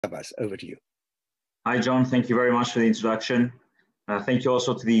Savvas, over to you. Hi, John. Thank you very much for the introduction. Thank you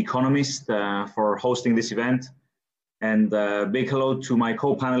also to The Economist for hosting this event. And big hello to my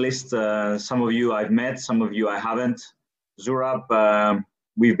co-panelists. Some of you I've met, some of you I haven't. Zurab,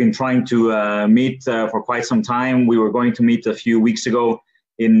 we've been trying to meet for quite some time. We were going to meet a few weeks ago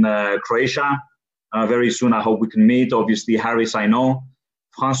in Croatia. Very soon, I hope we can meet. Obviously, Harris, I know.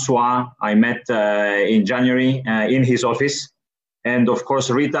 Francois, I met in January in his office. And of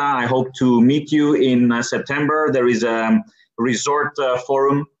course, Rita, I hope to meet you in September. There is a resort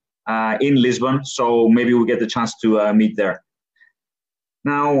forum in Lisbon, so maybe we'll get the chance to meet there.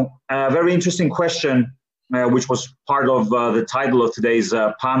 Now, a very interesting question, which was part of the title of today's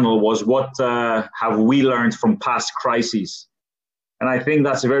panel, was what have we learned from past crises? And I think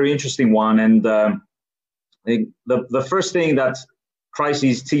that's a very interesting one. And the first thing that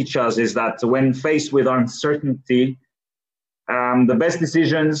crises teach us is that when faced with uncertainty, the best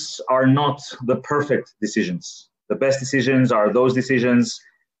decisions are not the perfect decisions. The best decisions are those decisions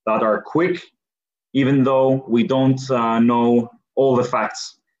that are quick, even though we don't know all the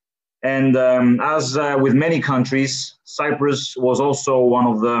facts. And as with many countries, Cyprus was also one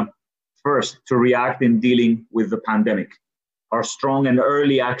of the first to react in dealing with the pandemic. Our strong and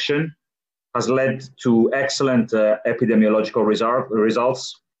early action has led to excellent epidemiological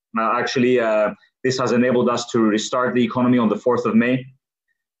results. This has enabled us to restart the economy on the 4th of May.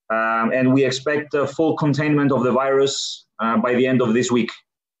 And we expect full containment of the virus by the end of this week,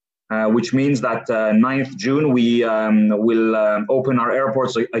 which means that 9th June, we will open our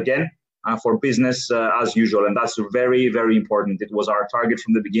airports again for business as usual. And that's very, very important. It was our target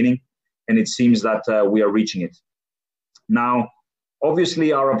from the beginning, and it seems that we are reaching it. Now,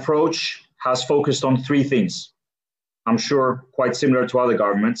 obviously, our approach has focused on three things. I'm sure quite similar to other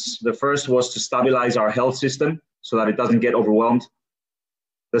governments. The first was to stabilize our health system so that it doesn't get overwhelmed.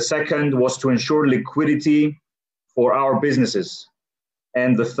 The second was to ensure liquidity for our businesses.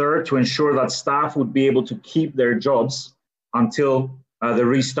 And the third, to ensure that staff would be able to keep their jobs until the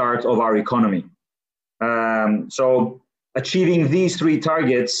restart of our economy. So achieving these three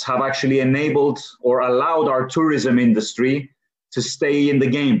targets have actually enabled or allowed our tourism industry to stay in the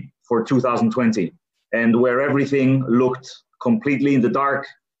game for 2020. And where everything looked completely in the dark,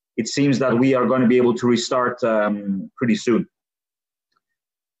 it seems that we are going to be able to restart pretty soon.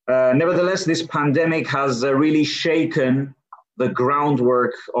 Nevertheless, this pandemic has really shaken the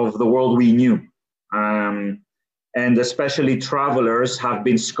groundwork of the world we knew. And especially travelers have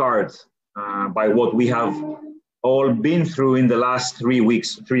been scarred by what we have all been through in the last 3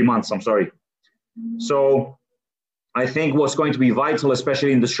 months. So I think what's going to be vital,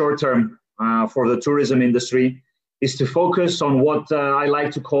 especially in the short term, for the tourism industry, is to focus on what I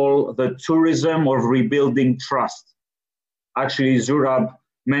like to call the tourism of rebuilding trust. Actually, Zurab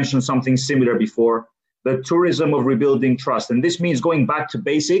mentioned something similar before, the tourism of rebuilding trust. And this means going back to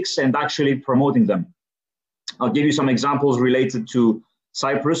basics and actually promoting them. I'll give you some examples related to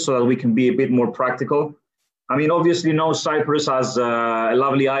Cyprus so that we can be a bit more practical. I mean, obviously, Cyprus as a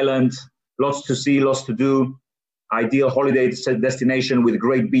lovely island, lots to see, lots to do, ideal holiday destination with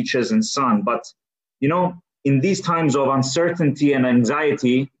great beaches and sun. But, in these times of uncertainty and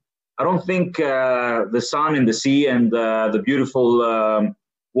anxiety, I don't think the sun and the sea and the beautiful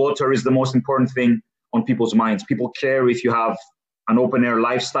water is the most important thing on people's minds. People care if you have an open air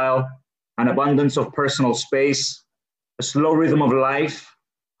lifestyle, an abundance of personal space, a slow rhythm of life,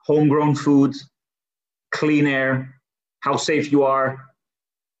 homegrown food, clean air, how safe you are,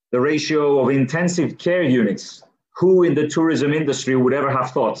 the ratio of intensive care units. Who in the tourism industry would ever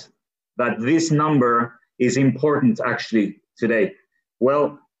have thought that this number is important actually today?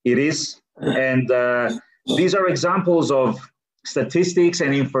 Well, it is. And these are examples of statistics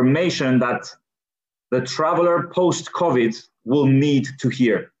and information that the traveler post-COVID will need to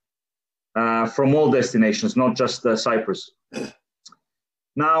hear from all destinations, not just Cyprus.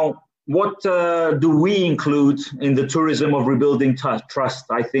 Now, what do we include in the tourism of rebuilding trust?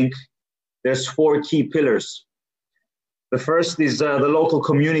 I think there's 4 key pillars. The first is the local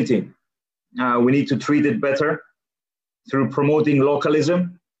community. We need to treat it better through promoting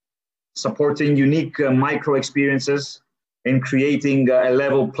localism, supporting unique micro experiences, and creating a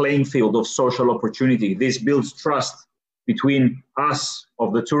level playing field of social opportunity. This builds trust between us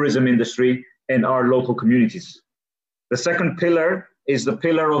of the tourism industry and our local communities. The second pillar is the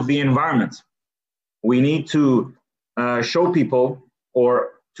pillar of the environment. We need to show people or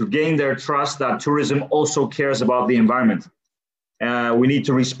to gain their trust that tourism also cares about the environment. We need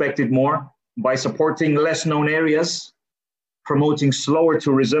to respect it more by supporting less known areas, promoting slower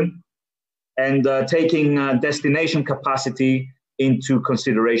tourism, and taking destination capacity into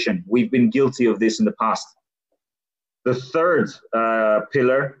consideration. We've been guilty of this in the past. The third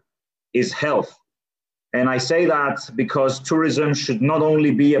pillar is health. And I say that because tourism should not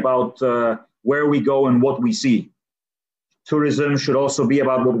only be about where we go and what we see. Tourism should also be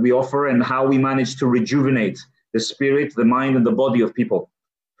about what we offer and how we manage to rejuvenate the spirit, the mind, and the body of people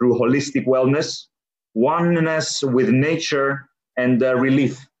through holistic wellness, oneness with nature, and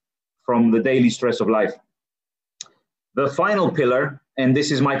relief from the daily stress of life. The final pillar, and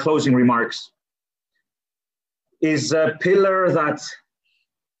this is my closing remarks, is a pillar that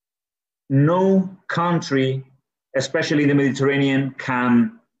no country, especially in the Mediterranean,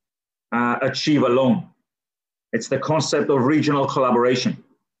 can achieve alone. It's the concept of regional collaboration.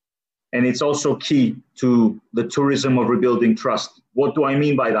 And it's also key to the tourism of rebuilding trust. What do I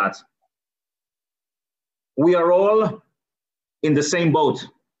mean by that? We are all in the same boat.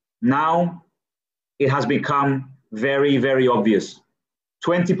 Now it has become very, very obvious.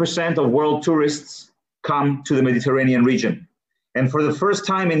 20% of world tourists come to the Mediterranean region. And for the first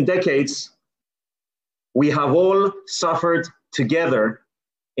time in decades, we have all suffered together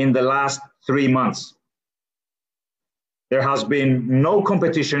in the last 3 months. There has been no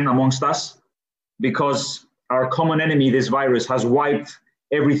competition amongst us because our common enemy, this virus, has wiped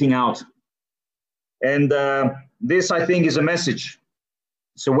everything out. And this, I think, is a message.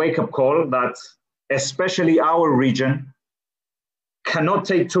 It's a wake-up call that especially our region cannot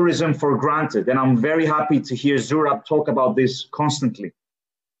take tourism for granted. And I'm very happy to hear Zurab talk about this constantly.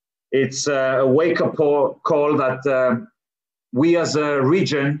 It's a wake-up call that we as a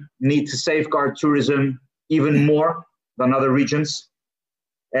region need to safeguard tourism even more than other regions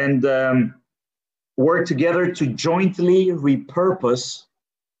and work together to jointly repurpose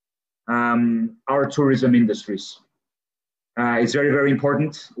our tourism industries. It's very, very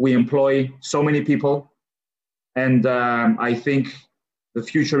important. We employ so many people, and I think the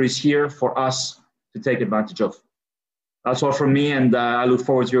future is here for us to take advantage of. That's all from me, and I look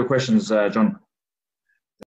forward to your questions, John.